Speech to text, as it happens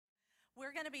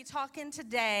We're going to be talking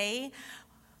today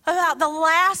about the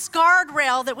last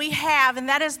guardrail that we have, and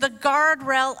that is the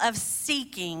guardrail of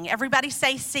seeking. Everybody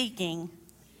say seeking.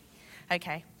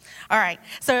 Okay. All right.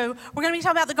 So we're going to be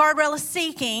talking about the guardrail of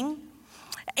seeking.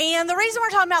 And the reason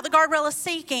we're talking about the guardrail of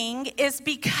seeking is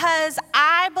because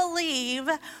I believe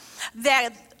that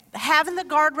having the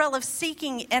guardrail of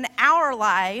seeking in our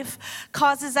life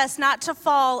causes us not to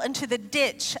fall into the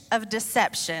ditch of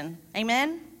deception.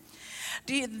 Amen?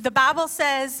 The Bible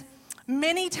says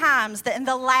many times that in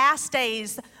the last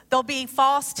days there'll be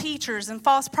false teachers and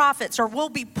false prophets, or we'll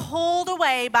be pulled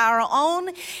away by our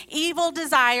own evil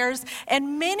desires,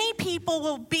 and many people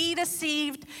will be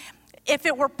deceived. If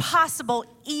it were possible,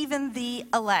 even the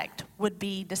elect would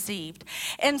be deceived.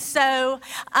 And so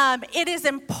it is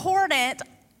important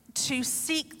to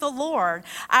seek the Lord.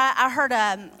 I heard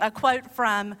a quote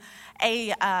from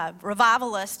a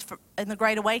revivalist in the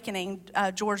Great Awakening,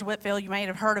 George Whitefield. You may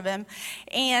have heard of him.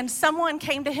 And someone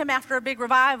came to him after a big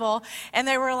revival, and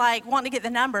they were like wanting to get the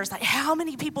numbers, like how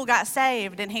many people got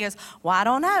saved? And he goes, well, I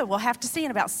don't know. We'll have to see in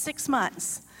about 6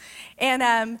 months.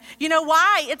 And you know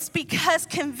why? It's because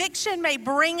conviction may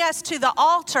bring us to the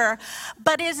altar,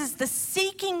 but it is the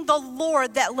seeking the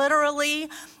Lord that literally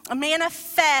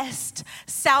manifests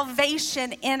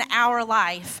salvation in our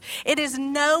life. It is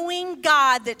knowing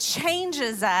God that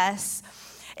changes us.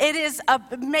 It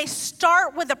may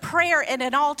start with a prayer and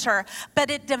an altar, but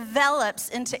it develops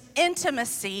into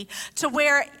intimacy to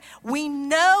where we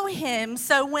know Him,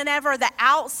 so whenever the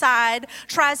outside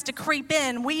tries to creep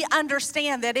in, we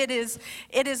understand that it is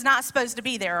not supposed to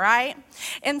be there, right?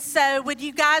 And so would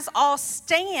you guys all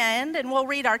stand, and we'll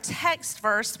read our text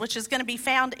verse, which is going to be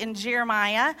found in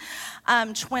Jeremiah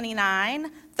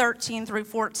 29, 13 through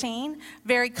 14.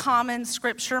 Very common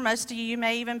scripture. Most of you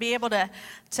may even be able to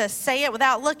say it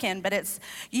without looking, but it's,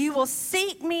 you will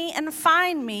seek me and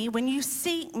find me when you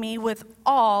seek me with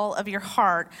all of your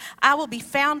heart. I will be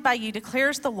found by you,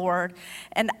 declares the Lord,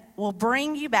 and will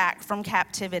bring you back from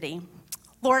captivity.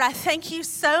 Lord, I thank you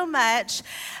so much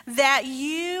that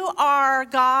you are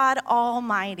God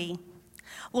Almighty.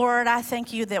 Lord, I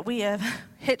thank you that we have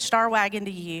hitched our wagon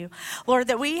to you. Lord,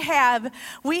 that we have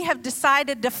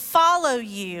decided to follow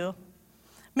you.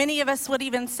 Many of us would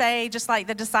even say, just like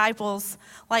the disciples,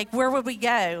 like, where would we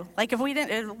go? Like, if we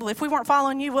weren't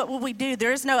following you, what would we do?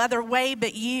 There is no other way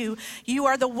but you. You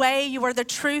are the way, you are the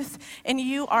truth, and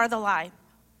you are the light.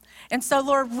 And so,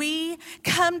 Lord, we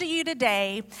come to you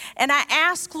today, and I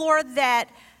ask, Lord, that,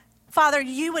 Father,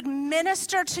 you would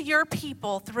minister to your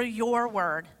people through your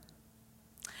word.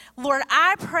 Lord,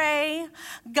 I pray,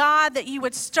 God, that you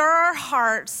would stir our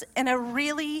hearts in a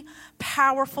really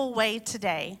powerful way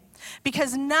today,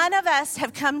 because none of us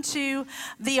have come to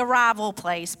the arrival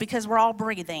place because we're all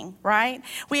breathing, right?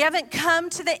 We haven't come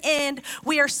to the end.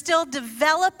 We are still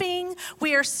developing,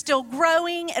 we are still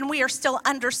growing, and we are still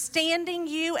understanding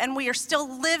you, and we are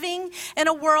still living in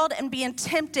a world and being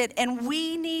tempted, and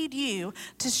we need you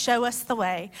to show us the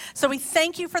way. So we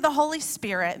thank you for the Holy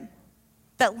Spirit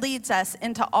that leads us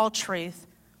into all truth,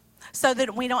 so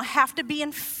that we don't have to be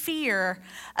in fear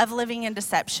of living in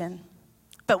deception,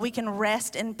 but we can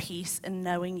rest in peace in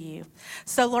knowing you.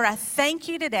 So, Lord, I thank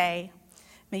you today.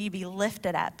 May you be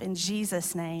lifted up. In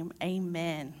Jesus' name,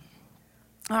 amen.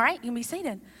 All right, you can be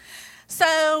seated.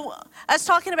 So, I was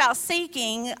talking about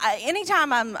seeking.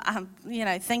 Anytime I'm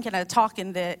thinking of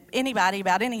talking to anybody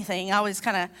about anything, I always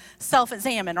kind of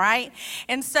self-examine, right?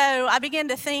 And so I began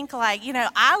to think,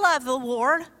 I love the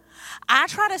Lord. I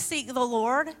try to seek the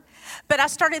Lord. But I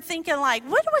started thinking, when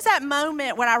was that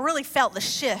moment when I really felt the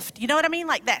shift? You know what I mean?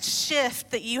 Like that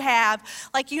shift that you have.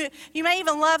 Like you may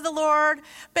even love the Lord,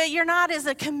 but you're not as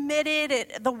committed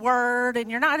at the word, and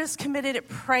you're not as committed at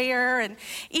prayer. And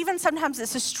even sometimes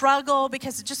it's a struggle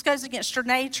because it just goes against your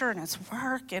nature and it's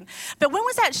work. But when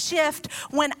was that shift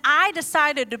when I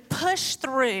decided to push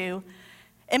through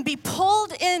and be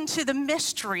pulled into the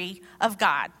mystery of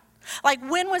God? Like,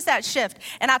 when was that shift?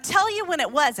 And I'll tell you when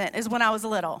it wasn't, is when I was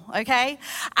little, okay?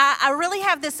 I really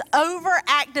have this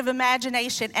overactive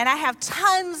imagination, and I have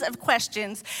tons of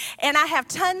questions, and I have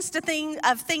tons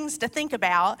of things to think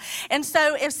about. And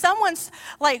so if someone's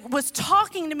was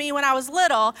talking to me when I was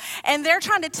little, and they're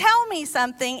trying to tell me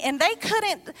something, and they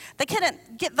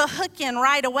couldn't get the hook in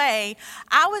right away,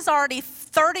 I was already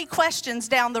 30 questions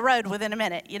down the road within a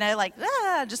minute,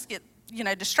 just get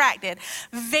distracted.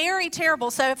 Very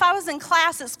terrible. So if I was in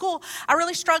class at school, I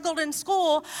really struggled in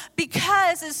school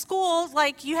because at school,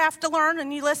 like, you have to learn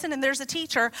and you listen and there's a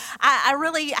teacher. I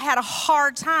really had a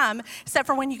hard time, except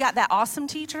for when you got that awesome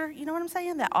teacher. You know what I'm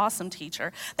saying? That awesome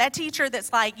teacher. That teacher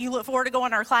that's like, you look forward to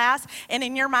going to her class and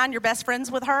in your mind, you're best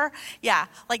friends with her. Yeah,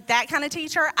 like that kind of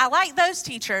teacher. I like those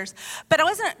teachers, but I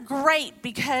wasn't great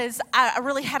because I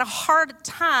really had a hard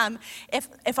time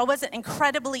if I wasn't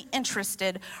incredibly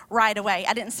interested right away.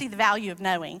 I didn't see the value of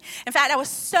knowing. In fact, I was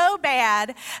so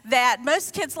bad that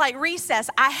most kids like recess.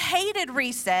 I hated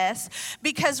recess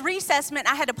because recess meant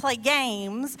I had to play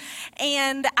games,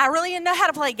 and I really didn't know how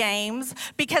to play games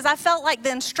because I felt like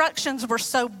the instructions were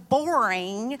so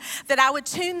boring that I would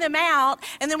tune them out,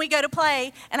 and then we go to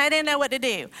play, and I didn't know what to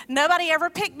do. Nobody ever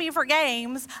picked me for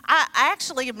games. I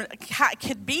actually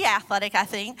could be athletic, I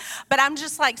think, but I'm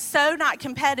just like so not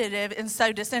competitive and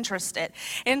so disinterested.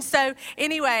 And so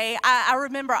anyway, I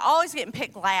remember always getting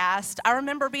picked last. I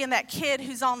remember being that kid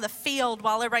who's on the field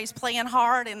while everybody's playing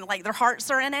hard and like their hearts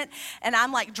are in it, and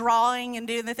I'm like drawing and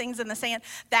doing the things in the sand.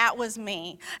 That was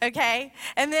me, okay?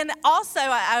 And then also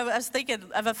I was thinking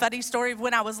of a funny story of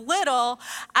when I was little.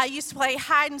 I used to play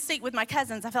hide and seek with my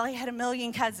cousins. I felt like I had a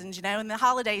million cousins, in the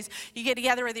holidays you get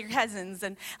together with your cousins,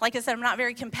 and like I said, I'm not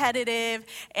very competitive,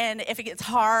 and if it gets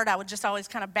hard I would just always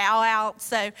kind of bow out.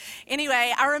 So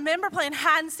anyway, I remember playing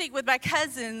hide and seek with my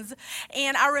cousins,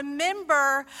 and I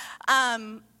remember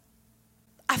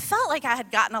I felt like I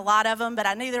had gotten a lot of them, but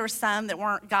I knew there were some that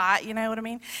weren't got, you know what I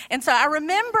mean? And so I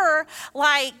remember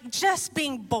like just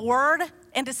being bored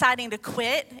and deciding to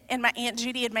quit, and my Aunt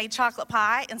Judy had made chocolate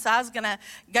pie, and so I was gonna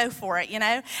go for it,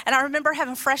 And I remember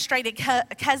having frustrated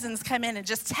cousins come in and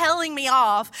just telling me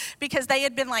off because they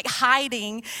had been like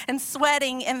hiding and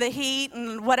sweating in the heat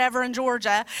and whatever in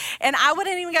Georgia, and I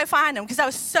wouldn't even go find them because I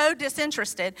was so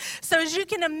disinterested. So as you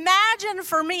can imagine,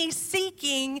 for me,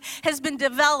 seeking has been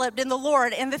developed in the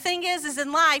Lord. And the thing is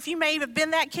in life, you may have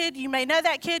been that kid, you may know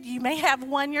that kid, you may have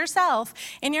one yourself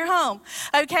in your home,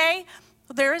 okay?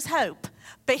 There is hope.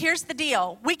 But here's the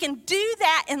deal. We can do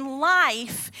that in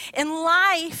life. In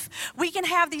life, we can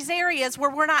have these areas where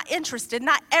we're not interested.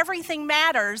 Not everything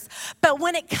matters. But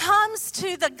when it comes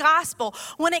to the gospel,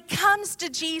 when it comes to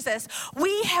Jesus,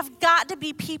 we have got to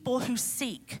be people who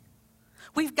seek.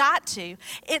 We've got to.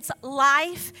 It's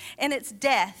life and it's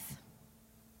death.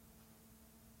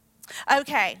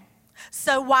 Okay.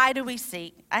 So why do we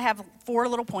seek? I have 4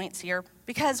 little points here.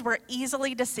 Because we're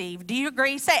easily deceived. Do you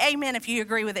agree? Say amen if you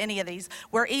agree with any of these.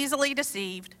 We're easily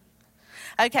deceived.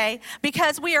 Okay?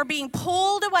 Because we are being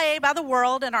pulled away by the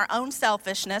world and our own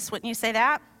selfishness. Wouldn't you say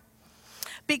that?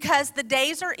 Because the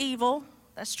days are evil.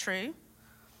 That's true.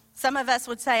 Some of us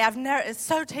would say, it's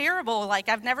so terrible. Like,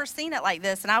 I've never seen it like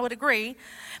this. And I would agree.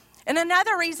 And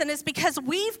another reason is because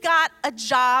we've got a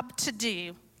job to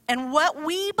do. And what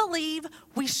we believe,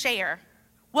 we share.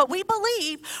 What we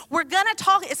believe, we're going to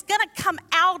talk, it's going to come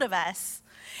out of us.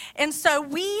 And so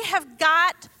we have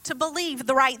got to believe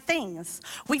the right things.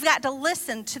 We've got to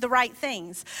listen to the right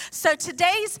things. So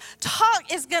today's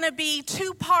talk is going to be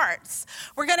 2 parts.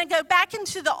 We're going to go back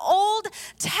into the Old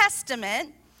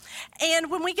Testament. And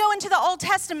when we go into the Old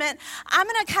Testament, I'm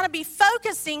going to kind of be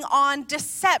focusing on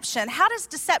deception. How does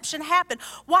deception happen?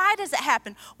 Why does it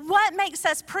happen? What makes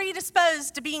us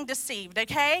predisposed to being deceived,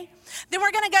 okay? Then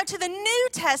we're going to go to the New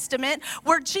Testament,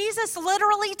 where Jesus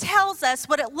literally tells us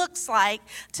what it looks like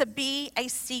to be a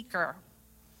seeker.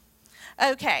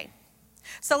 Okay.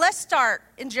 So let's start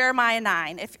in Jeremiah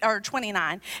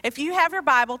 29. If you have your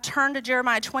Bible, turn to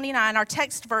Jeremiah 29. Our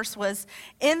text verse was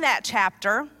in that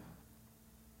chapter.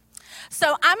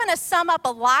 So I'm going to sum up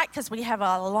a lot because we have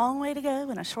a long way to go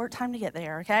and a short time to get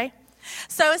there, okay?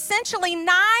 So essentially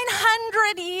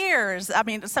 900 years,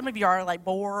 some of you are like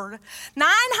bored.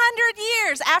 900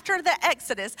 years after the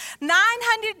Exodus,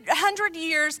 900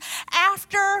 years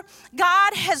after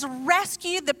God has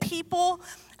rescued the people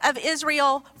of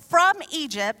Israel from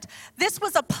Egypt, this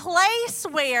was a place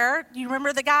where, you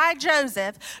remember the guy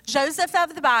Joseph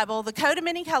of the Bible, the coat of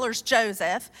many colors,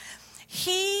 Joseph.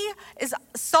 He is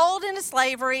sold into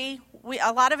slavery.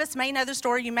 A lot of us may know the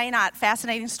story. You may not.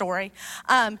 Fascinating story.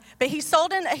 But he's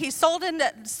sold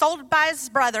by his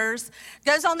brothers.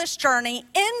 Goes on this journey.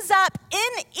 Ends up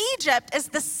in Egypt as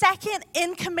the second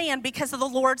in command because of the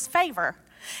Lord's favor.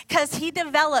 Because he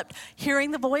developed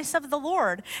hearing the voice of the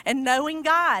Lord and knowing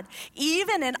God,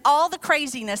 even in all the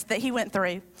craziness that he went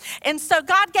through. And so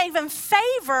God gave him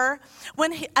favor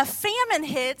when a famine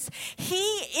hits. He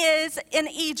is in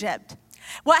Egypt.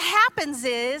 What happens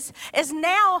is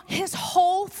now his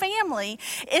whole family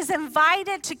is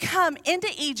invited to come into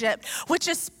Egypt, which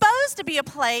is supposed to be a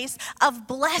place of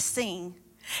blessing.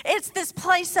 It's this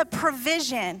place of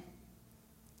provision.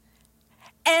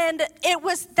 And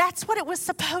that's what it was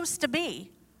supposed to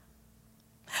be.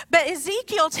 But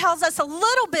Ezekiel tells us a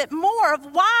little bit more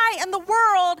of why in the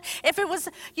world, if it was,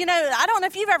 I don't know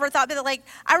if you've ever thought, but like,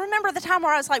 I remember the time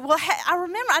where I was like,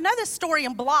 I know this story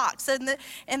in blocks.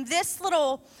 In this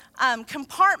little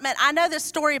compartment, I know this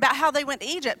story about how they went to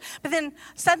Egypt. But then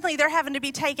suddenly they're having to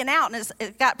be taken out, and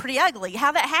it got pretty ugly,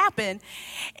 how that happened.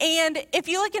 And if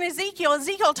you look in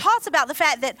Ezekiel talks about the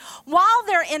fact that while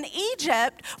they're in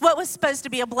Egypt, what was supposed to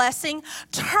be a blessing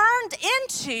turned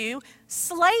into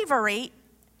slavery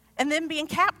and then being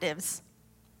captives.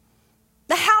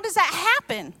 Now, how does that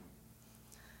happen?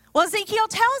 Well, Ezekiel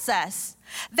tells us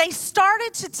they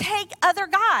started to take other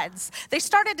gods. They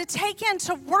started to take in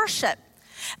to worship.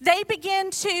 They began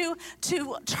to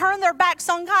turn their backs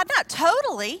on God. Not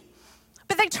totally,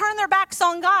 but they turned their backs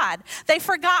on God. They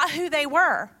forgot who they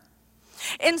were.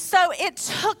 And so it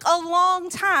took a long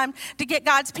time to get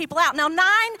God's people out. Now,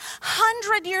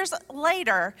 900 years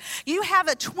later, you have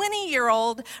a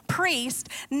 20-year-old priest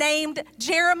named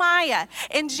Jeremiah.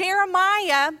 And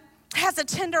Jeremiah has a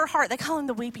tender heart. They call him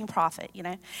the weeping prophet,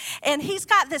 And he's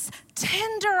got this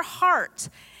tender heart.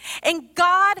 And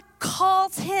God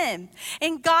calls him.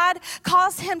 And God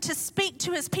calls him to speak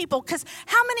to his people. Because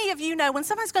how many of you know when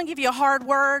somebody's going to give you a hard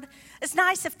word, it's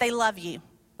nice if they love you,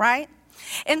 right?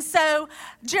 And so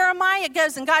Jeremiah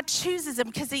goes and God chooses him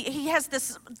because he has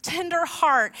this tender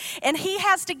heart and he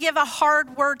has to give a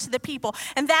hard word to the people.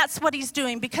 And that's what he's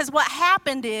doing, because what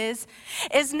happened is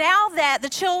now that the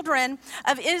children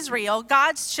of Israel,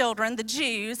 God's children, the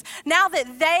Jews, now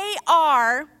that they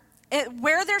are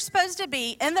where they're supposed to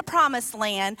be in the promised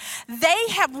land, they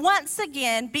have once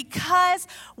again, because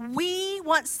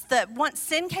once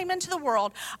sin came into the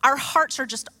world, our hearts are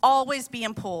just always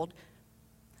being pulled.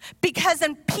 Because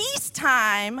in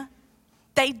peacetime,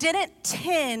 they didn't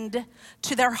tend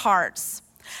to their hearts.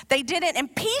 In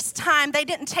peacetime, they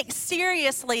didn't take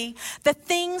seriously the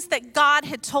things that God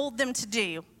had told them to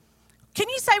do. Can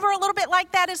you say we're a little bit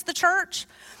like that as the church?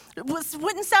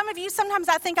 Wouldn't some of you, sometimes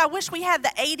I think I wish we had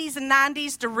the 80s and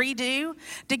 90s to redo,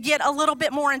 to get a little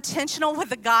bit more intentional with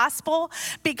the gospel,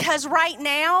 because right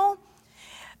now,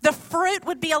 the fruit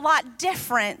would be a lot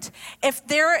different if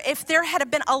there had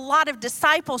been a lot of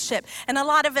discipleship and a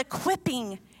lot of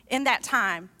equipping in that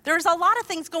time. There's a lot of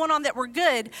things going on that were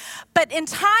good, but in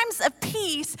times of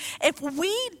peace, if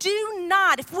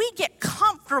we get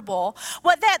comfortable,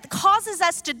 what that causes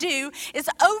us to do is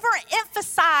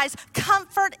overemphasize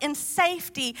comfort and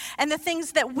safety and the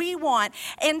things that we want,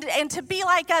 and to be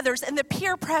like others and the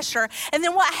peer pressure. And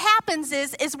then what happens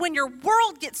is when your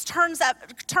world gets turned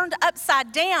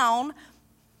upside down,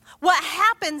 what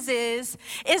happens is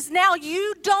now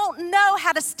you don't know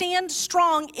how to stand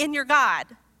strong in your God.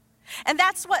 And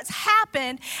that's what's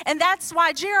happened, and that's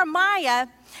why Jeremiah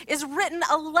is written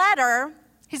a letter.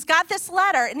 He's got this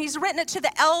letter, and he's written it to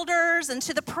the elders and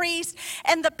to the priests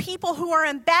and the people who are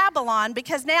in Babylon,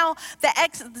 because now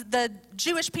the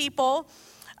Jewish people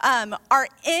are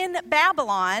in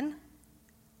Babylon.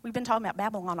 We've been talking about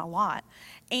Babylon a lot.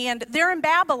 And they're in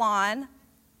Babylon,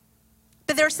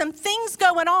 but there's some things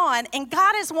going on, and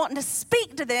God is wanting to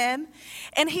speak to them,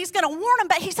 and he's going to warn them,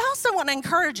 but he's also wanting to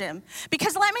encourage them.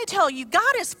 Because let me tell you,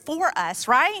 God is for us,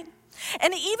 right?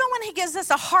 And even when he gives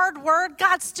us a hard word,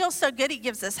 God's still so good, he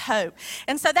gives us hope.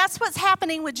 And so that's what's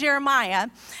happening with Jeremiah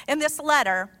in this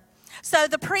letter. So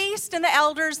the priest and the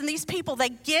elders and these people, they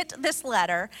get this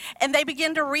letter, and they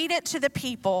begin to read it to the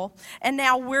people. And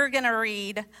now we're going to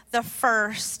read the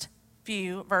first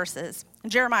few verses.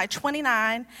 Jeremiah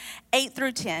 29, 8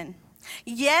 through 10.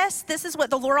 Yes, this is what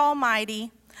the Lord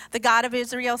Almighty, the God of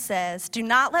Israel, says. Do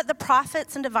not let the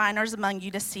prophets and diviners among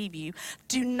you deceive you.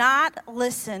 Do not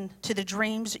listen to the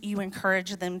dreams you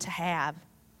encourage them to have.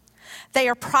 They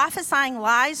are prophesying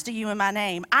lies to you in my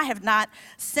name. I have not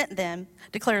sent them,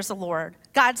 declares the Lord.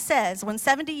 God says, when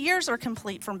 70 years are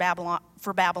complete for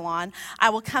Babylon, I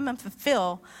will come and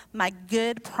fulfill my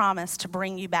good promise to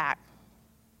bring you back.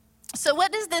 So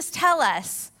what does this tell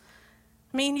us?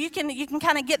 I mean, you can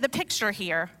kind of get the picture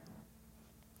here.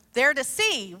 They're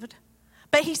deceived,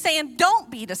 but he's saying,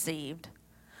 don't be deceived.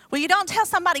 Well, you don't tell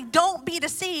somebody, don't be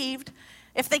deceived,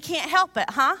 if they can't help it,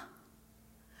 huh?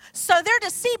 So they're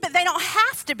deceived, but they don't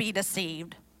have to be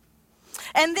deceived.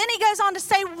 And then he goes on to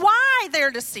say why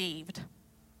they're deceived.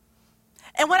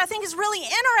 And what I think is really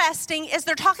interesting is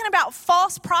they're talking about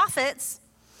false prophets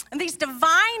and these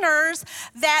diviners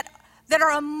that that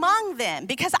are among them.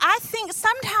 Because I think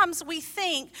sometimes we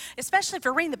think, especially if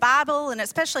you're reading the Bible and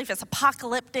especially if it's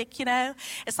apocalyptic,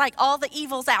 it's like all the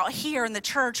evil's out here in the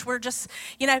church. We're just,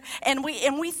 and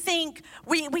we think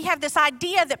we have this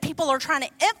idea that people are trying to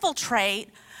infiltrate,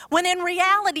 when in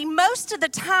reality, most of the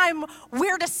time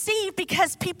we're deceived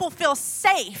because people feel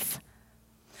safe,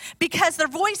 because their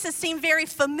voices seem very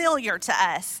familiar to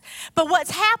us. But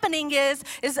what's happening is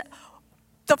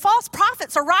the false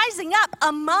prophets are rising up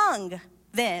among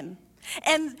them.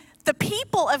 And the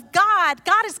people of God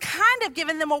has kind of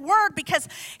given them a word, because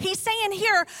he's saying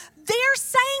here, they're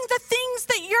saying the things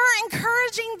that you're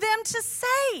encouraging them to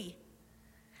say.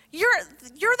 You're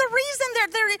the reason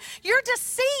you're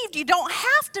deceived. You don't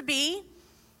have to be.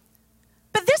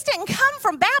 But this didn't come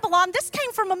from Babylon. This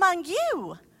came from among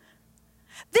you.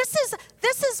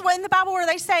 This is when the Bible where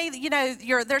they say,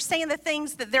 they're saying the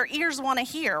things that their ears want to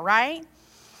hear, right?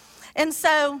 And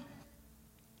so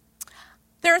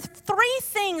there are three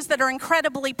things that are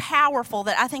incredibly powerful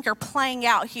that I think are playing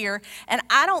out here, and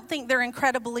I don't think they're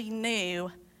incredibly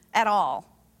new at all.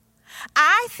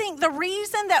 I think the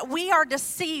reason that we are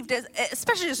deceived,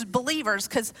 especially as believers,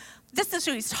 because this is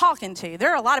who he's talking to.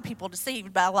 There are a lot of people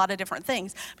deceived by a lot of different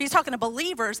things. But he's talking to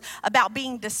believers about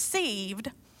being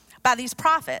deceived by these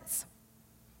prophets.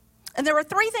 And there were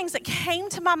three things that came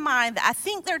to my mind that I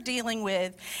think they're dealing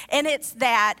with, and it's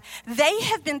that they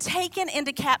have been taken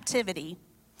into captivity.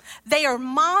 They are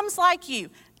moms like you,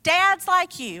 dads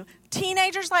like you,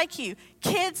 teenagers like you,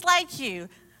 kids like you,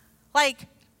 like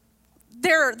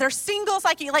they're singles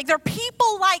like you, like they're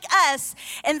people like us,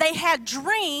 and they had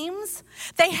dreams,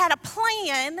 they had a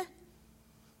plan,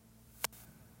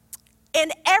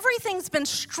 and everything's been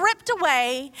stripped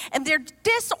away, and they're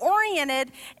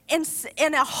disoriented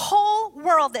in a whole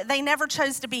world that they never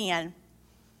chose to be in.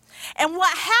 And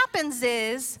what happens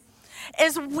is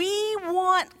we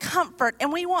want comfort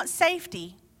and we want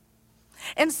safety.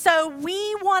 And so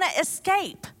we want to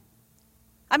escape.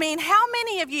 I mean, how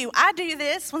many of you, I do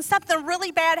this, when something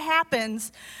really bad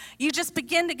happens, you just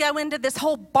begin to go into this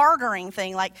whole bartering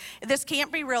thing, like, this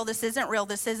can't be real, this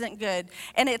isn't good.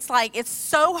 And it's like, it's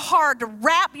so hard to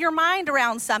wrap your mind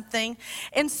around something,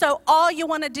 and so all you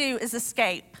want to do is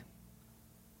escape.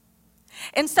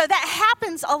 And so that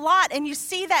happens a lot, and you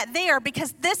see that there,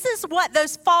 because this is what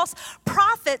those false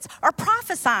prophets are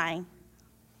prophesying.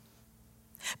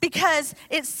 Because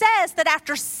it says that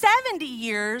after 70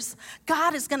 years,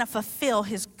 God is going to fulfill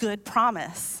his good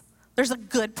promise. There's a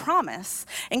good promise,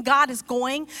 and God is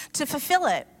going to fulfill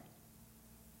it.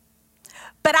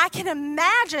 But I can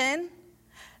imagine,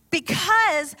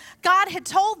 because God had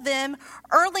told them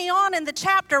early on in the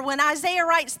chapter when Isaiah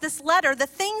writes this letter, the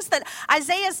things that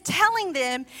Isaiah is telling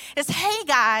them is, hey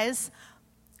guys,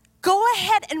 go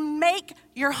ahead and make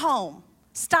your home.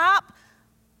 Stop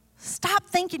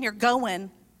thinking you're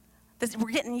going,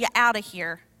 we're getting you out of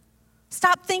here.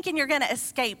 Stop thinking you're going to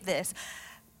escape this.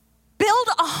 Build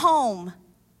a home.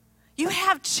 You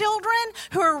have children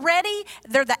who are ready.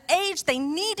 They're the age they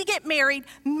need to get married.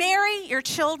 Marry your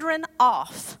children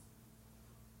off.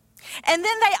 And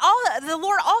then the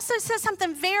Lord also says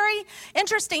something very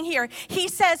interesting here. He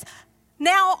says,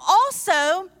 now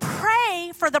also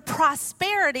pray for the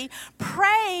prosperity,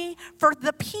 pray for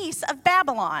the peace of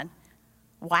Babylon.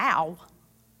 Wow.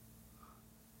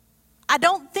 I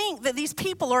don't think that these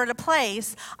people are at a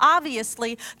place,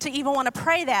 obviously, to even want to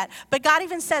pray that. But God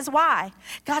even says why.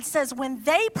 God says when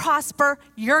they prosper,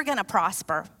 you're going to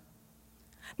prosper.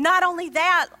 Not only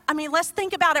that, I mean, let's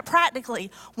think about it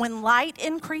practically. When light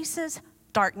increases,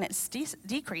 darkness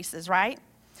decreases, right?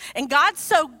 And God's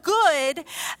so good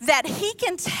that he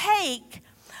can take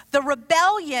the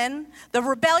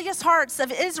rebellious hearts of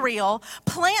Israel,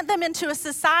 plant them into a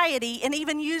society, and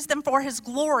even use them for his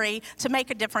glory to make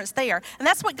a difference there. And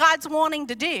that's what God's wanting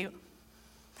to do.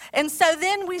 And so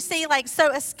then we see,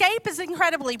 so escape is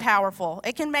incredibly powerful.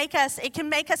 It can make us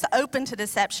open to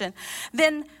deception.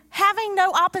 Then having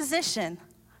no opposition,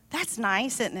 that's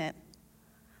nice, isn't it?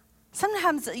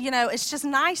 Sometimes, it's just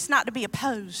nice not to be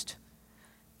opposed.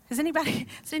 Has anybody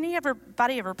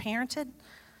ever parented?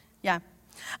 Yeah.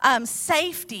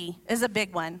 Safety is a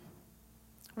big one.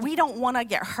 We don't want to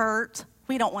get hurt.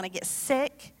 We don't want to get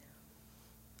sick.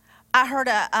 I heard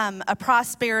a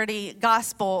prosperity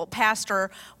gospel pastor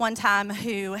one time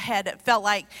who had felt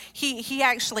like he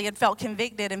actually had felt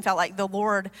convicted and felt like the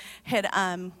Lord had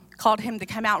called him to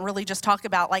come out and really just talk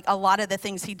about a lot of the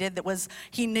things he did that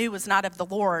he knew was not of the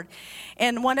Lord.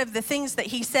 And one of the things that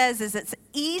he says is it's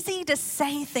easy to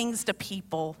say things to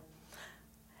people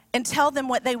and tell them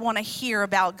what they want to hear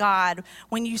about God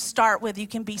when you start with, you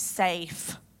can be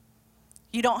safe.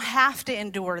 You don't have to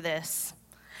endure this.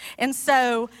 And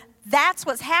so that's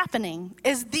what's happening,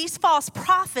 is these false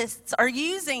prophets are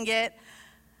using it.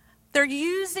 They're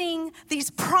using these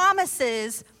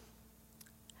promises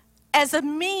as a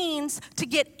means to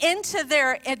get into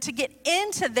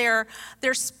their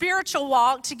spiritual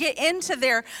walk, to get into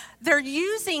they're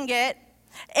using it,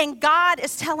 and God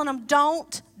is telling them,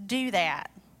 don't do that.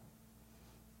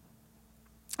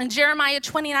 In Jeremiah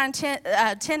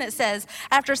 29:10 it says,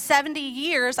 after 70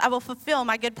 years, I will fulfill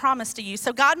my good promise to you.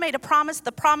 So God made a promise.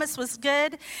 The promise was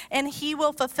good, and he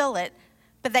will fulfill it.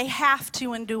 But they have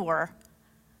to endure.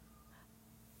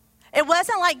 It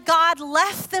wasn't like God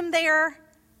left them there.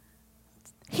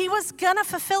 He was going to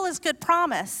fulfill his good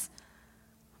promise.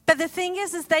 But the thing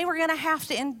is they were going to have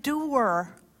to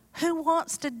endure. Who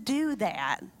wants to do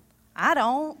that? I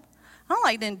don't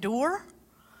like to endure,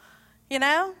 you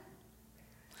know?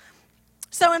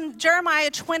 So in Jeremiah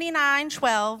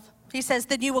 29:12, he says,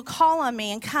 then you will call on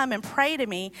me and come and pray to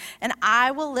me, and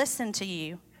I will listen to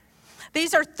you.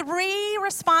 These are 3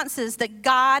 responses that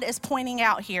God is pointing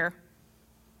out here.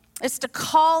 It's to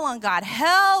call on God.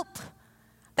 Help.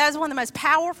 That is one of the most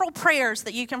powerful prayers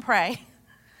that you can pray.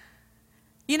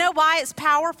 You know why it's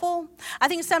powerful? I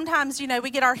think sometimes, we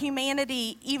get our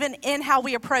humanity even in how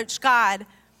we approach God.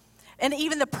 And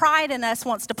even the pride in us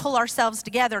wants to pull ourselves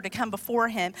together to come before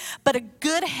him. But a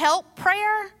good help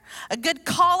prayer, a good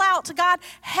call out to God,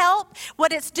 help,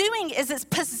 what it's doing is it's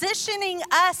positioning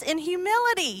us in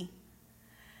humility.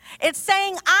 It's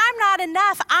saying, I'm not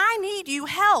enough. I need you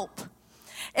help.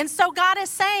 And so God is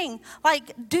saying,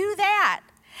 do that.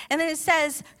 And then it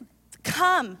says,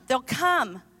 come, they'll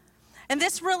come. And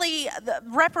this really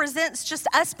represents just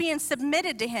us being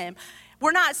submitted to him.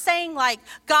 We're not saying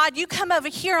God, you come over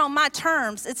here on my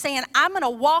terms. It's saying, I'm going to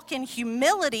walk in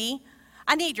humility.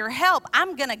 I need your help.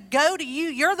 I'm going to go to you.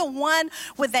 You're the one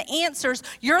with the answers.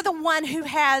 You're the one who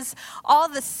has all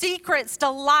the secrets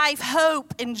to life,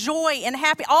 hope, and joy, and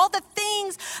happy. All the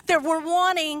things that we're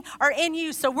wanting are in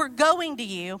you, so we're going to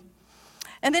you.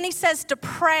 And then he says to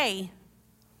pray.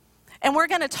 And we're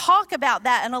going to talk about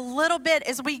that in a little bit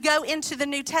as we go into the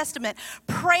New Testament.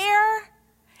 Prayer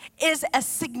is a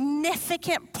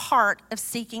significant part of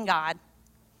seeking God.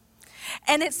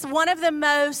 And it's one of the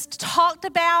most talked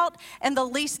about and the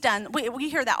least done. We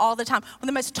hear that all the time. One of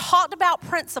the most talked about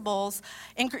principles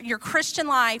in your Christian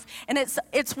life, and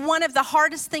it's one of the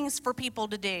hardest things for people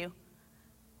to do.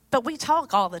 But we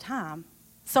talk all the time.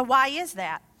 So why is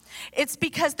that? It's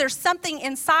because there's something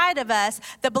inside of us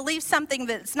that believes something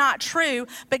that's not true.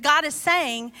 But God is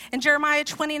saying in Jeremiah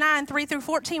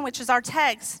 29:3-14, which is our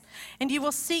text, and you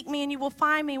will seek me and you will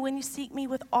find me when you seek me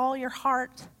with all your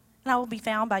heart. And I will be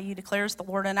found by you, declares the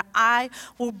Lord, and I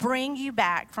will bring you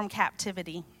back from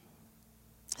captivity.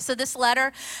 So this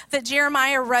letter that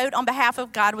Jeremiah wrote on behalf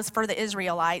of God was for the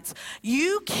Israelites.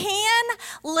 You can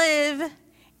live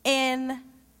in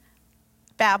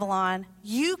Babylon.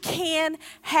 You can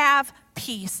have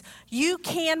peace. You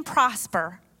can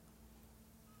prosper.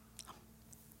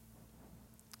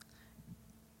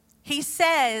 He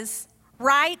says,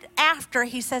 right after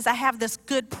he says, I have this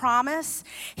good promise,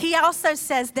 he also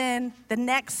says then, the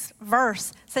next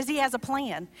verse says he has a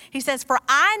plan. He says, for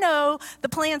I know the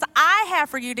plans I have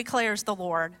for you, declares the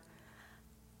Lord.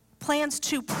 Plans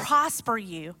to prosper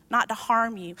you, not to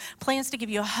harm you. Plans to give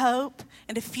you a hope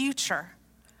and a future.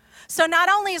 So not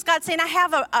only is God saying, I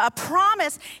have a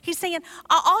promise, he's saying,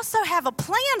 I also have a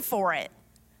plan for it.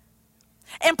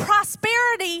 And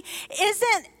prosperity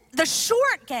isn't the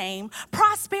short game.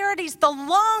 Prosperity's the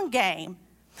long game.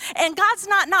 And God's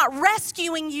not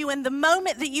rescuing you in the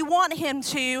moment that you want him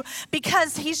to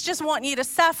because he's just wanting you to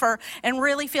suffer and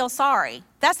really feel sorry.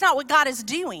 That's not what God is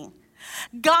doing.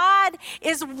 God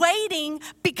is waiting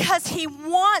because he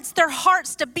wants their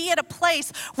hearts to be at a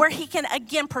place where he can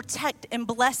again protect and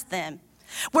bless them,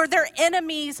 where their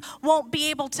enemies won't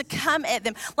be able to come at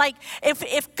them. Like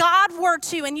if God were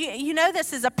to, and you know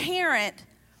this as a parent,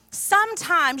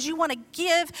 sometimes you want to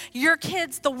give your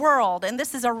kids the world, and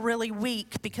this is a really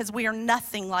weak because we are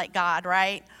nothing like God,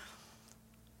 right?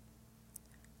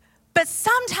 But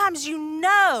sometimes you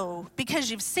know,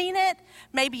 because you've seen it,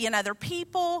 maybe in other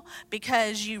people,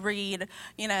 because you read,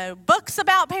 books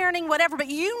about parenting, whatever, but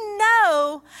you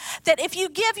know that if you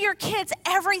give your kids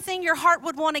everything your heart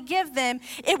would want to give them,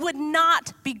 it would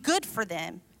not be good for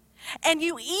them. And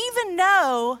you even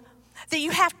know that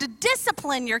you have to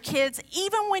discipline your kids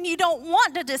even when you don't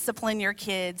want to discipline your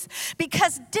kids,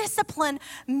 because discipline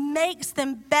makes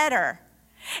them better.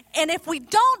 And if we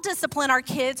don't discipline our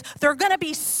kids, they're going to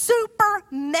be super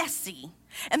messy.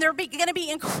 And they're going to be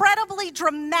incredibly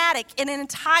dramatic and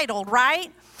entitled,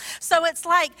 right? So it's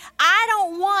like, I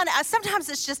don't want, sometimes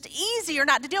it's just easier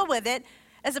not to deal with it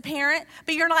as a parent,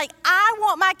 but you're like, I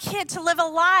want my kid to live a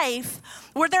life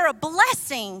where they're a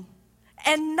blessing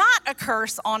and not a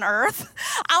curse on earth.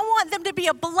 I want them to be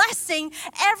a blessing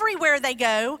everywhere they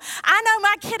go. I know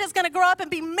my kid is going to grow up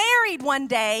and be married one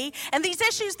day, and these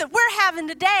issues that we're having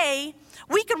today,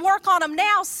 we can work on them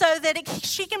now so that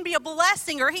she can be a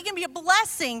blessing or he can be a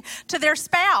blessing to their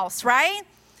spouse, right?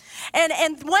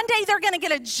 And one day they're going to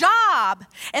get a job,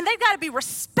 and they've got to be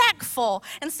respectful.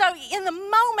 And so in the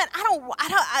moment,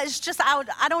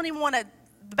 I don't even want to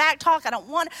back talk. I don't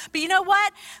want, but you know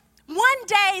what? One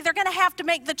day they're going to have to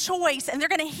make the choice, and they're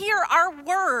going to hear our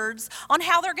words on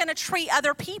how they're going to treat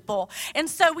other people. And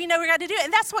so we know we got to do it.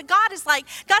 And that's what God is like.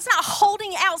 God's not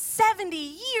holding out 70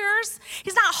 years.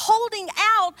 He's not holding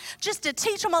out just to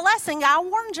teach them a lesson. I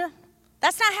warned you.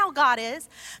 That's not how God is.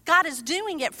 God is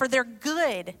doing it for their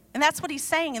good. And that's what he's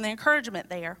saying in the encouragement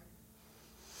there.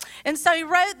 And so he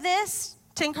wrote this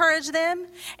to encourage them,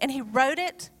 and he wrote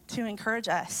it to encourage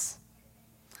us.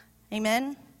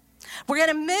 Amen. We're going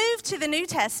to move to the New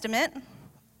Testament.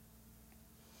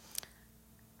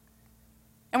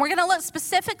 And we're going to look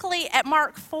specifically at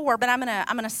Mark 4, but I'm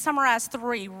going to summarize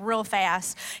 3 real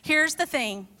fast. Here's the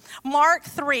thing. Mark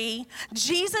 3,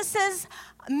 Jesus'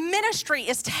 ministry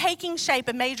is taking shape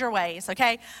in major ways,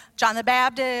 okay? John the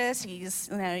Baptist, he's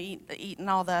eating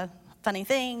all the funny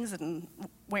things and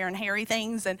wearing hairy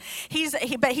things, and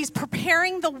but he's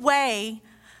preparing the way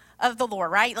of the Lord,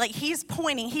 right? Like he is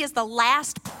the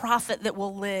last prophet that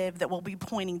will live, that will be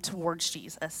pointing towards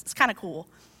Jesus. It's kind of cool.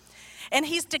 And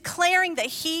he's declaring that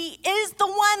he is the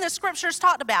one the scriptures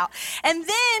talked about. And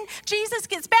then Jesus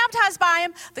gets baptized by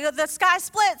him, the sky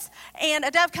splits, and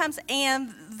a dove comes,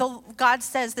 and God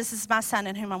says, this is my son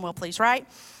in whom I'm well pleased, right?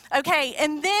 Okay,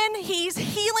 and then he's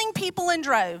healing people in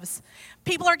droves.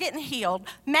 People are getting healed.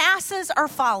 Masses are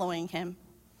following him.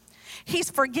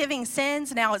 He's forgiving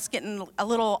sins. Now it's getting a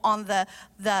little on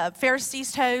the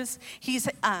Pharisees' toes. He's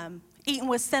eating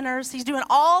with sinners. He's doing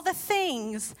all the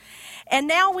things. And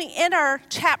now we enter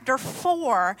chapter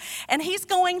 4, and he's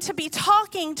going to be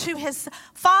talking to his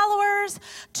followers,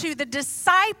 to the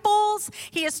disciples.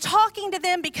 He is talking to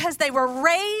them because they were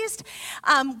raised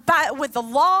with the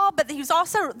law, but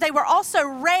they were also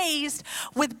raised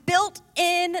with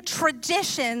built-in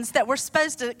traditions that were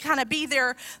supposed to kind of be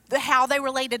how they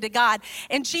related to God.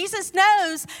 And Jesus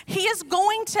knows he is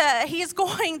going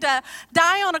to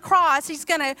die on a cross. He's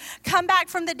going to come back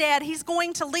from the dead. He's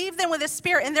going to leave them with his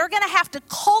spirit, and they're going to have to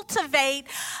cultivate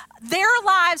their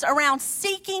lives around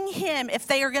seeking him if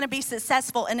they are going to be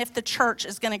successful and if the church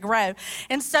is going to grow.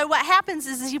 And so what happens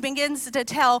is he begins to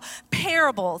tell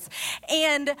parables.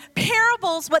 And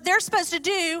parables, what they're supposed to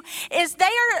do is they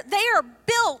are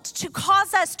built to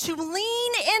cause us to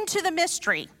lean into the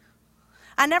mystery.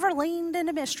 I never leaned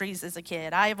into mysteries as a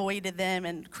kid. I avoided them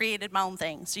and created my own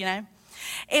things,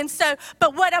 And so,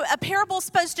 but what a parable is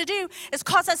supposed to do is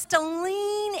cause us to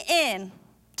lean in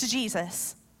to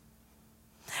Jesus.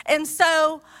 And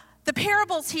so the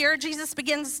parables here, Jesus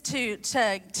begins to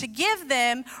give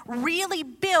them, really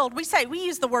build. We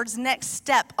use the words next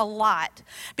step a lot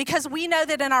because we know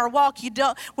that in our walk,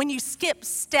 when you skip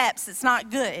steps, it's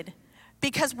not good.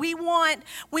 Because we want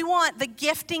the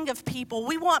gifting of people.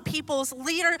 We want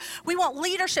we want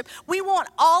leadership. We want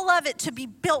all of it to be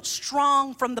built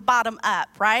strong from the bottom up,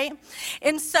 right?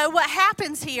 And so what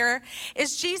happens here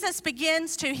is Jesus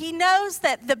he knows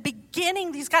that the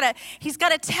beginning, he's got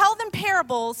to tell them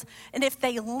parables, and if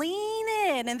they lean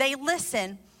in and they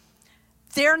listen,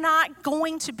 they're not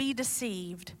going to be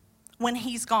deceived when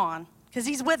he's gone, because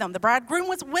he's with them. The bridegroom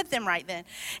was with them right then.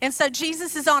 And so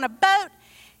Jesus is on a boat.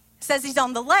 Says he's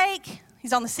on the lake.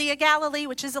 He's on the Sea of Galilee,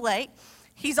 which is a lake.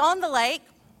 He's on the lake.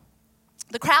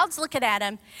 The crowd's looking at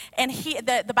him, and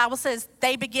the Bible says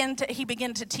he began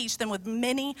to teach them with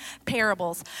many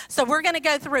parables. So we're going to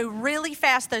go through really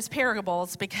fast those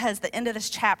parables because the end of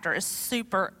this chapter is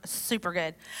super, super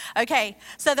good. Okay,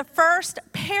 so the first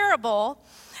parable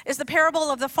is the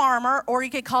parable of the farmer, or you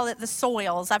could call it the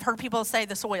soils. I've heard people say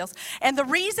the soils. And the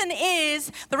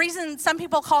reason some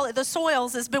people call it the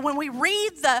soils is, but when we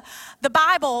read the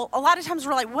Bible, a lot of times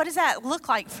we're like, what does that look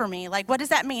like for me? Like, what does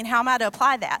that mean? How am I to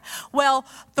apply that? Well,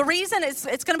 the reason it's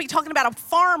going to be talking about a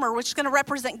farmer, which is going to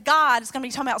represent God. It's going to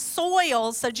be talking about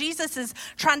soils. So Jesus is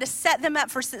trying to set them up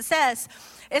for success.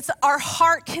 It's our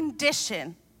heart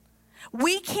condition.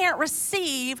 We can't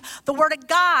receive the word of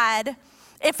God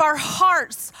if our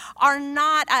hearts are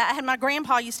not. My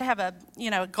grandpa used to have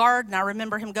a garden. I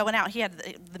remember him going out. He had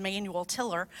the manual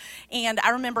tiller. And I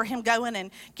remember him going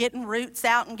and getting roots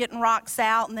out and getting rocks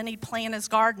out, and then he'd plant his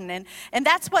garden. And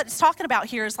that's what it's talking about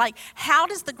here is like, how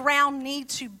does the ground need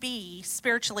to be,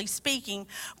 spiritually speaking,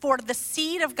 for the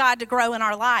seed of God to grow in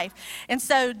our life? And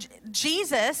so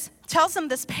Jesus tells them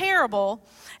this parable.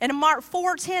 And in Mark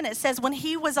 4:10, it says, when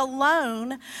he was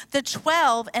alone, the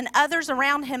 12 and others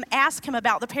around him asked him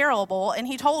about the parable, and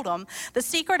he told them, the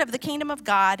secret of the kingdom of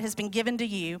God has been given to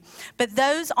you, but to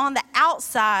those on the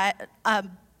outside,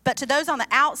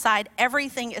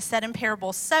 everything is said in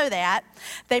parables, so that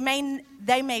they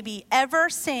may be ever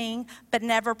seeing but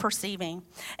never perceiving,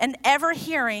 and ever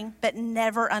hearing but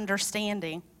never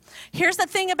understanding. Here's the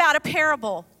thing about a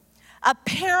parable. A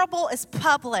parable is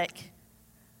public.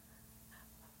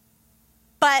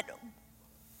 But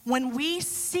when we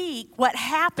seek, what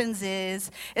happens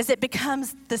is it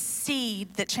becomes the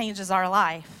seed that changes our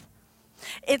life.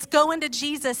 It's going to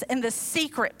Jesus in the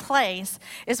secret place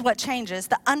is what changes.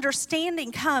 The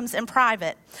understanding comes in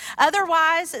private.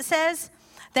 Otherwise, it says,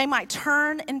 they might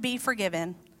turn and be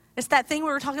forgiven. It's that thing we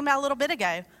were talking about a little bit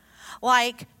ago.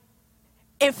 Like,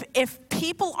 if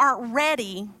people aren't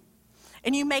ready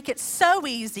and you make it so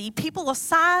easy, people will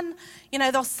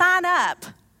they'll sign up,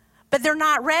 but they're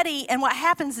not ready, and what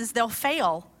happens is they'll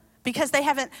fail because they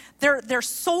haven't, their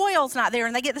soil's not there,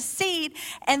 and they get the seed,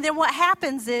 and then what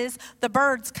happens is the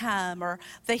birds come or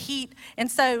the heat.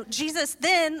 And so Jesus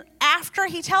then, after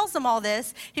he tells them all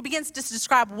this, he begins to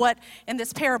describe what, in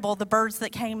this parable, the birds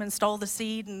that came and stole the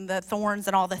seed and the thorns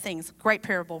and all the things. Great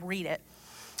parable, read it.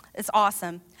 It's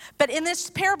awesome. But in this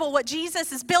parable, what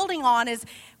Jesus is building on is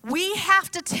we have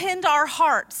to tend our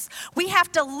hearts. We have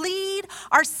to lead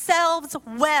ourselves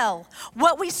well.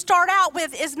 What we start out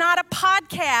with is not a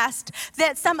podcast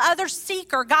that some other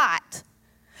seeker got.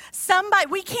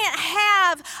 We can't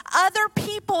have other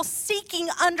people seeking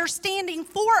understanding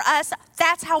for us.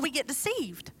 That's how we get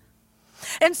deceived.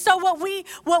 And so what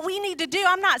we need to do,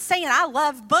 I'm not saying I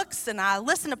love books and I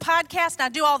listen to podcasts and I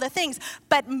do all the things,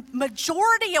 but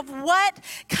majority of what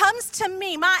comes to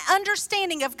me, my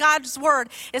understanding of God's word,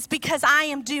 is because I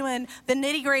am doing the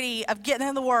nitty-gritty of getting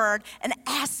in the word and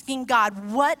asking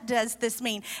God, what does this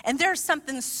mean? And there's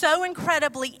something so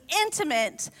incredibly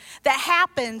intimate that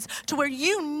happens to where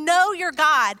you know your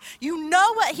God, you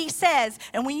know what he says,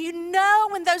 and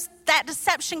when that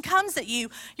deception comes at you,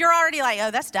 you're already like,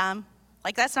 oh, that's dumb.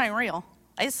 Like, that's not even real.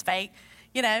 It's fake,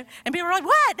 And people are like,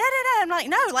 what? I'm like,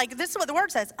 no, like, this is what the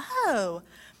word says. Oh.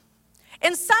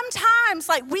 And sometimes,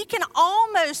 like, we can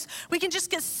just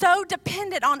get so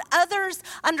dependent on others'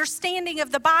 understanding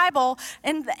of the Bible,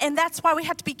 and that's why we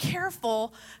have to be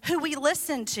careful who we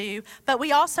listen to, but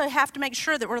we also have to make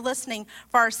sure that we're listening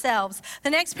for ourselves.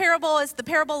 The next parable is the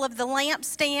parable of the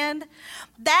lampstand.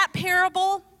 That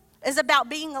parable is about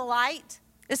being a light.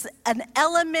 It's an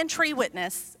elementary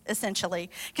witness, essentially.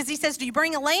 Because he says, do you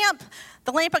bring a lamp?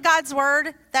 The lamp of God's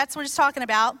word, that's what he's talking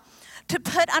about. To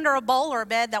put under a bowl or a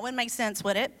bed, that wouldn't make sense,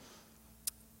 would it?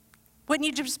 Wouldn't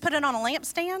you just put it on a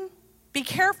lampstand? Be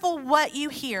careful what you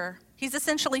hear. He's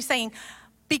essentially saying,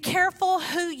 be careful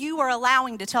who you are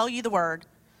allowing to tell you the word.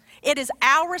 It is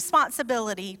our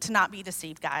responsibility to not be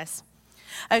deceived, guys.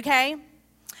 Okay?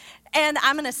 And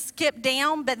I'm going to skip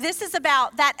down, but this is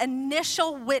about that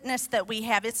initial witness that we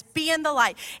have. It's being the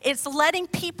light. It's letting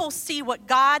people see what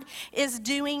God is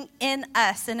doing in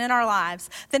us and in our lives.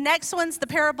 The next one's the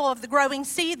parable of the growing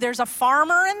seed. There's a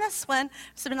farmer in this one.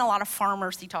 There's been a lot of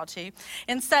farmers he taught to.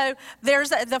 And so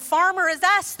the farmer is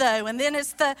us, though, and then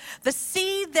it's the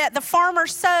seed that the farmer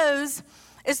sows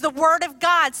is the word of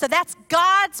God. So that's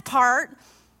God's part.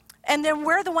 And then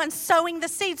we're the ones sowing the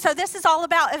seed. So this is all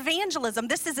about evangelism.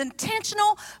 This is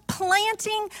intentional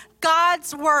planting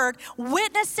God's word,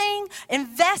 witnessing,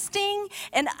 investing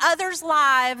in others'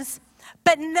 lives,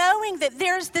 but knowing that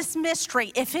there's this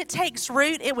mystery. If it takes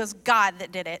root, it was God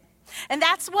that did it. And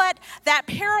that's what that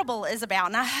parable is about.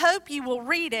 And I hope you will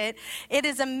read it. It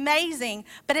is amazing,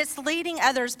 but it's leading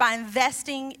others by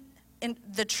investing in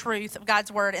the truth of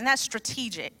God's word, and that's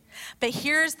strategic. But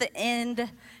here's the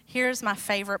end. Here's my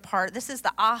favorite part. This is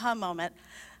the aha moment.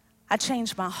 I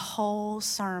changed my whole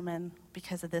sermon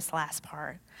because of this last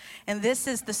part. And this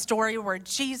is the story where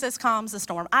Jesus calms the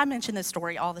storm. I mention this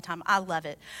story all the time. I love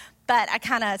it. But I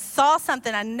kind of saw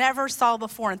something I never saw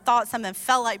before and thought something,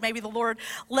 felt like maybe the Lord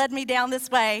led me down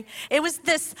this way. It was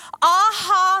this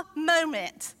aha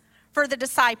moment for the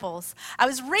disciples. I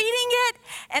was reading it,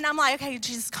 and I'm like, okay,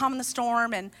 Jesus calming the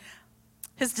storm, and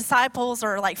his disciples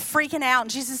are like freaking out, and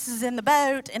Jesus is in the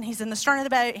boat, and he's in the stern of the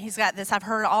boat, and he's got this, I've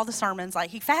heard all the sermons, like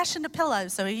he fashioned a pillow,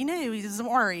 so he knew, he wasn't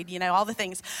worried, all the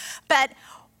things. But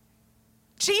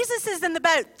Jesus is in the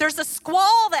boat. There's a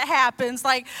squall that happens,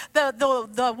 like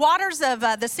the waters of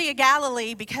the Sea of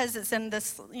Galilee, because it's in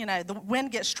this, the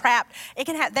wind gets trapped.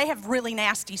 They have really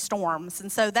nasty storms.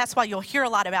 And so that's why you'll hear a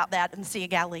lot about that in the Sea of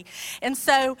Galilee. And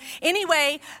so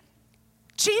anyway,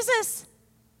 Jesus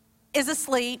is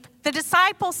asleep. The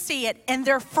disciples see it and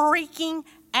they're freaking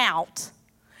out.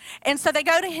 And so they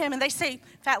go to him and they say,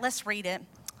 in fact, let's read it.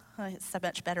 Oh, it's so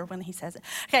much better when he says it.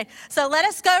 Okay, so let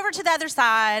us go over to the other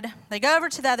side. They go over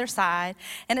to the other side,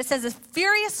 and it says a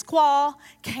furious squall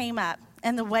came up,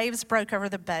 and the waves broke over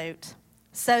the boat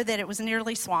so that it was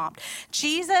nearly swamped.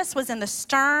 Jesus was in the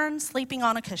stern, sleeping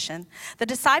on a cushion. The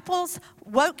disciples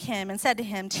woke him and said to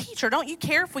him, "Teacher, don't you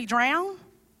care if we drown?"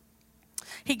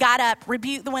 He got up,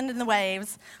 rebuked the wind and the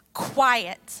waves.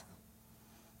 "Quiet,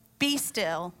 be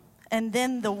still." And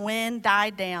then the wind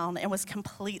died down and was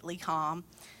completely calm.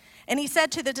 And he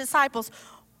said to the disciples,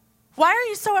 "Why are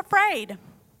you so afraid?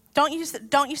 Do you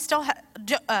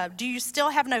still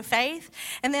have no faith?"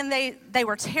 And then they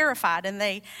were terrified, and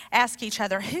they asked each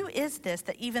other, "Who is this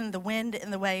that even the wind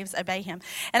and the waves obey him?"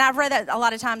 And I've read that a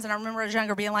lot of times, and I remember as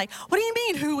younger being like, "What do you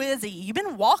mean, who is he? You've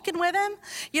been walking with him?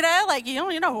 You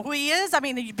don't know who he is? I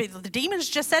mean, the demons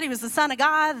just said he was the Son of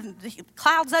God, and the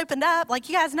clouds opened up. Like,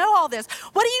 you guys know all this.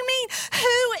 What do you mean,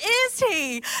 who is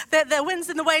he that the winds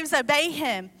and the waves obey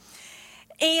him?"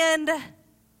 And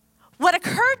what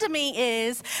occurred to me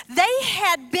is they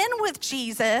had been with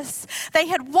Jesus. They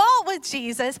had walked with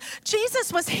Jesus.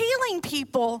 Jesus was healing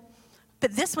people,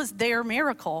 but this was their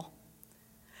miracle.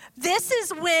 This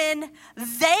is when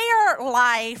their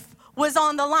life was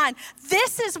on the line.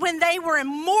 This is when they were in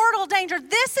mortal danger.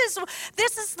 This is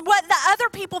what the other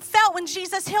people felt when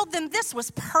Jesus healed them. This was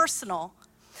personal.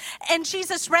 And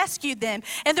Jesus rescued them.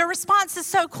 And their response is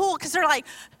so cool because they're like,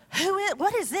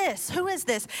 what is this? Who is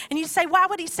this? And you say, why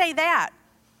would he say that?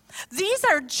 These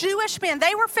are Jewish men.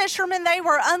 They were fishermen. They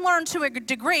were unlearned to a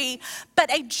degree. But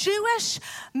a Jewish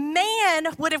man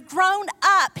would have grown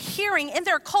up hearing in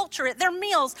their culture, at their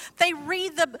meals, they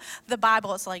read the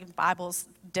Bible. It's like the Bible's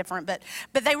different, but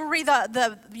they would read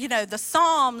the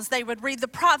Psalms. They would read the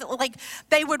prophet. Like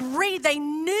they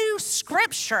knew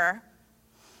scripture.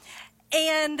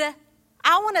 And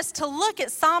I want us to look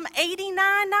at Psalm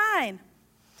 89:9.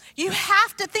 You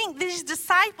have to think these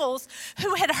disciples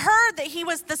who had heard that he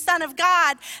was the Son of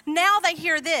God, now they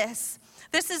hear this.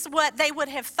 This is what they would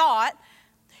have thought.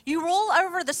 "You rule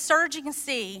over the surging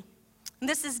sea." And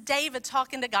this is David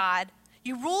talking to God.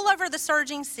 "You rule over the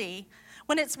surging sea.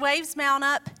 When its waves mount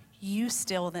up, you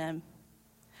still them."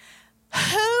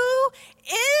 Who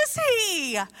is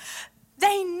he?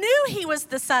 They knew he was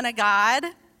the Son of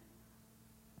God.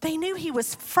 They knew he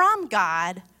was from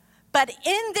God. But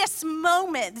in this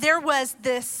moment, there was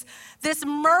this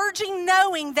merging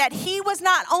knowing that he was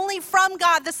not only from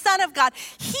God, the Son of God.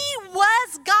 He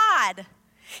was God.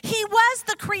 He was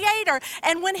the creator.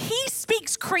 And when he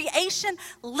speaks, creation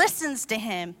listens to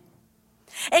him.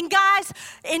 And guys,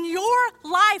 in your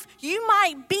life, you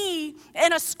might be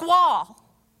in a squall.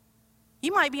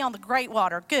 You might be on the great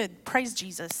water. Good, praise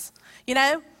Jesus.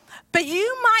 But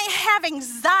you might have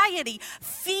anxiety,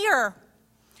 fear.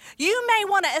 You may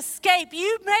want to escape.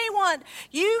 You may want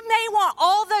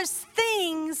all those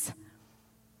things,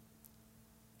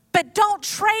 but don't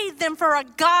trade them for a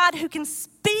God who can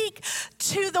speak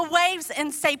to the waves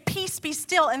and say, "Peace, be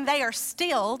still," and they are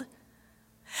stilled.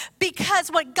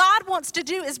 Because what God wants to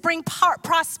do is bring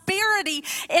prosperity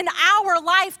in our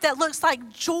life that looks like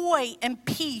joy and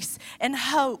peace and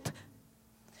hope.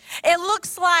 It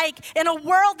looks like in a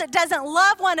world that doesn't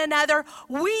love one another,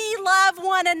 we love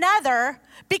one another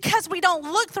because we don't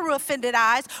look through offended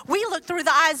eyes. We look through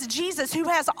the eyes of Jesus, who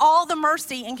has all the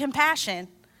mercy and compassion.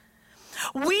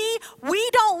 We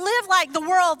don't live like the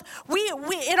world. We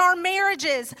in our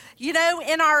marriages,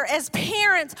 as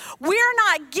parents, we're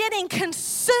not getting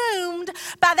consumed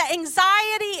by the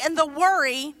anxiety and the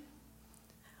worry.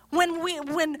 When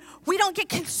we don't get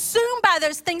consumed by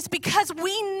those things, because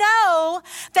we know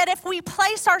that if we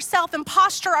place ourselves and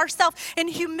posture ourselves in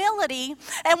humility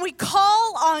and we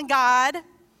call on God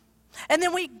and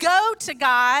then we go to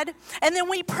God and then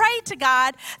we pray to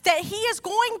God, that he is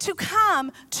going to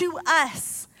come to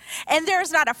us. And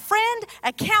there's not a friend,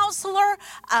 a counselor,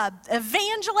 an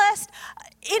evangelist,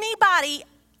 anybody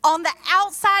on the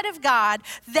outside of God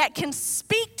that can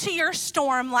speak to your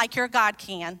storm like your God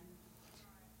can.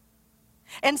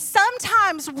 And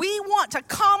sometimes we want to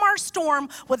calm our storm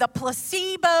with a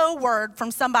placebo word from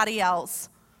somebody else.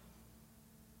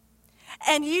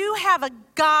 And you have a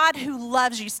God who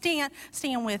loves you. Stand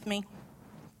with me.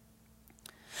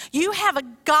 You have a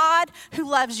God who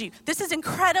loves you. This is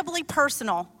incredibly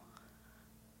personal.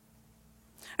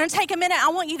 going to take a minute. I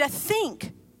want you to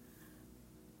think.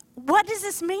 What does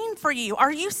this mean for you?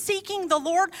 Are you seeking the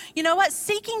Lord? You know what?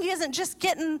 Seeking isn't just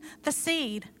getting the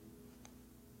seed.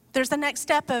 There's the next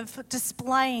step of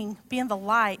displaying, being the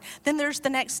light. Then there's the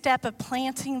next step of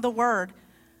planting the word.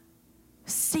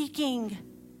 Seeking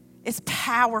is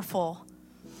powerful.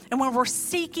 And when we're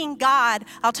seeking God,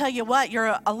 I'll tell you what,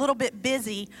 you're a little bit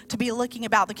busy to be looking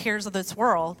about the cares of this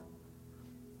world.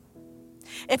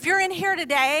 If you're in here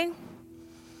today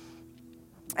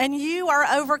and you are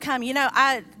overcome,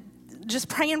 I just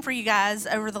praying for you guys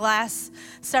over the last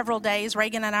several days.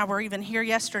 Reagan and I were even here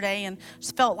yesterday and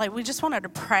just felt like we just wanted to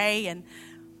pray. And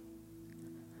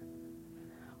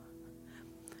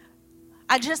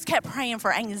I just kept praying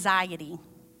for anxiety.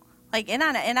 And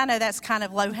I know that's kind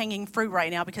of low-hanging fruit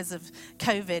right now because of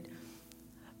COVID.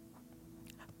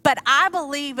 But I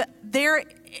believe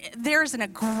there's an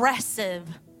aggressive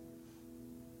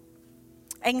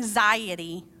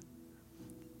anxiety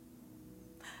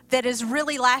that is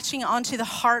really latching onto the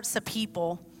hearts of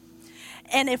people.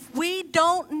 And if we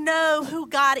don't know who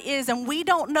God is and we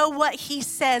don't know what he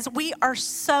says, we are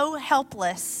so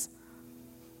helpless.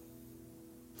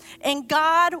 And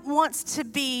God wants to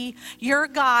be your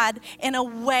God in a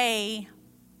way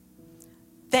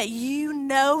that you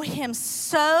know him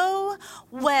so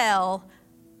well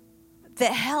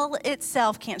that hell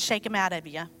itself can't shake him out of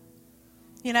you.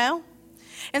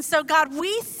 And so, God,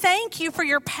 we thank you for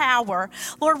your power.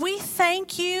 Lord, we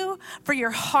thank you for your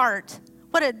heart.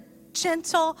 What a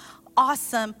gentle,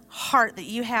 awesome heart that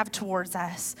you have towards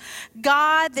us.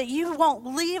 God, that you won't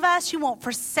leave us, you won't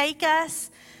forsake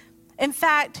us. In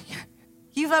fact,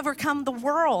 you've overcome the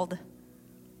world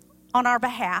on our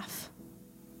behalf.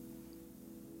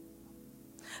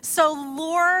 So,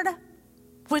 Lord,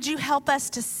 would you help us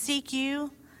to seek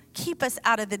you? Keep us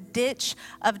out of the ditch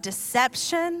of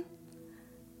deception.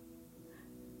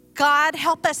 God,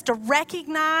 help us to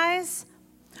recognize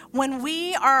when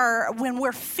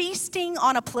we're feasting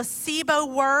on a placebo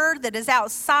word that is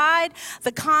outside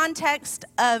the context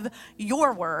of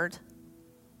your word.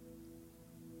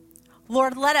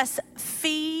 Lord, let us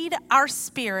feed our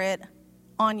spirit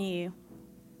on you.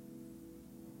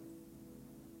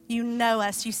 You know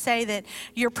us. You say that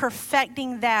you're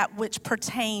perfecting that which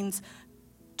pertains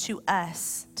to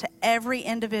us, to every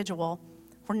individual.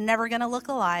 We're never going to look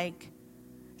alike.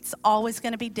 It's always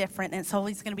going to be different, and it's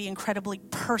always going to be incredibly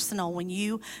personal when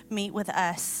you meet with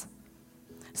us.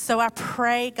 So I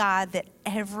pray, God, that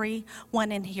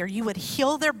everyone in here, you would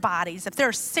heal their bodies. If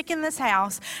they're sick in this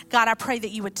house, God, I pray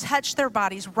that you would touch their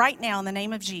bodies right now in the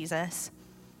name of Jesus.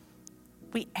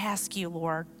 We ask you,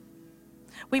 Lord.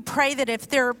 We pray that if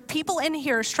there are people in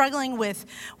here struggling with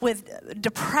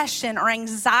depression or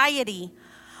anxiety,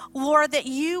 Lord, that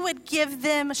you would give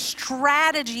them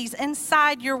strategies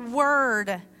inside your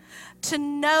word to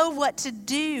know what to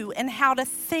do and how to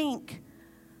think.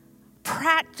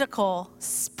 Practical,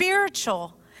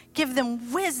 spiritual. Give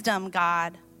them wisdom,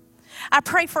 God. I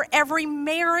pray for every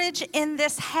marriage in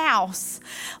this house,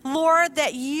 Lord,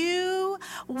 that you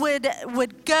would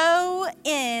go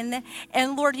in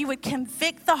and, Lord, you would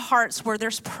convict the hearts where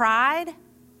there's pride.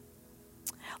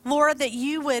 Lord, that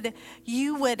you would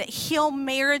heal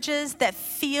marriages that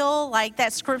feel like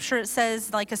that scripture, it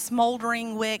says, like a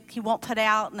smoldering wick he won't put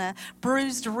out and a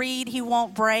bruised reed he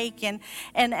won't break. And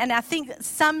I think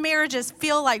some marriages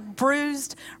feel like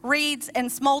bruised reeds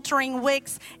and smoldering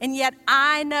wicks. And yet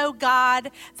I know, God,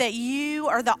 that you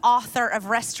are the author of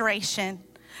restoration.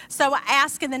 So I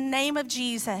ask in the name of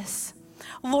Jesus,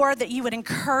 Lord, that you would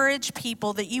encourage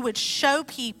people, that you would show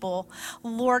people,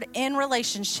 Lord, in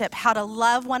relationship, how to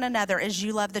love one another as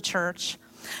you love the church.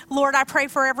 Lord, I pray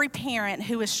for every parent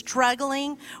who is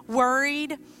struggling,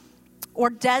 worried, or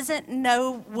doesn't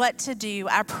know what to do.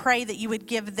 I pray that you would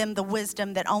give them the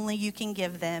wisdom that only you can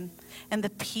give them and the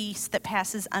peace that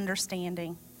passes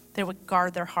understanding that would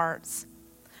guard their hearts.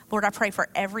 Lord, I pray for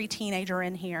every teenager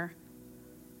in here.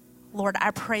 Lord,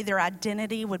 I pray their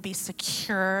identity would be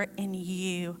secure in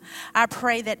you. I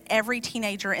pray that every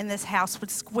teenager in this house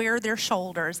would square their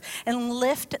shoulders and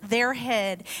lift their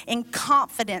head in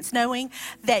confidence, knowing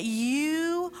that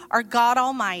you are God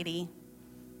Almighty,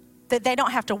 that they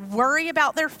don't have to worry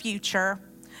about their future.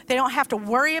 They don't have to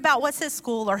worry about what's at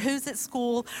school or who's at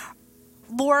school.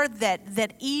 Lord,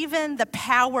 that even the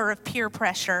power of peer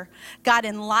pressure, God,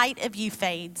 in light of you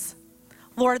fades.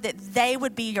 Lord, that they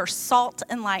would be your salt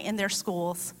and light in their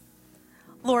schools.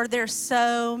 Lord, there's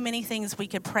so many things we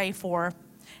could pray for.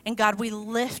 And God, we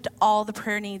lift all the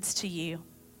prayer needs to you.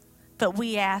 But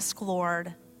we ask,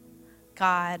 Lord,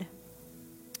 God,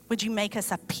 would you make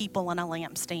us a people and a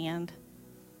lampstand?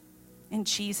 In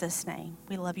Jesus' name,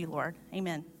 we love you, Lord.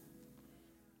 Amen.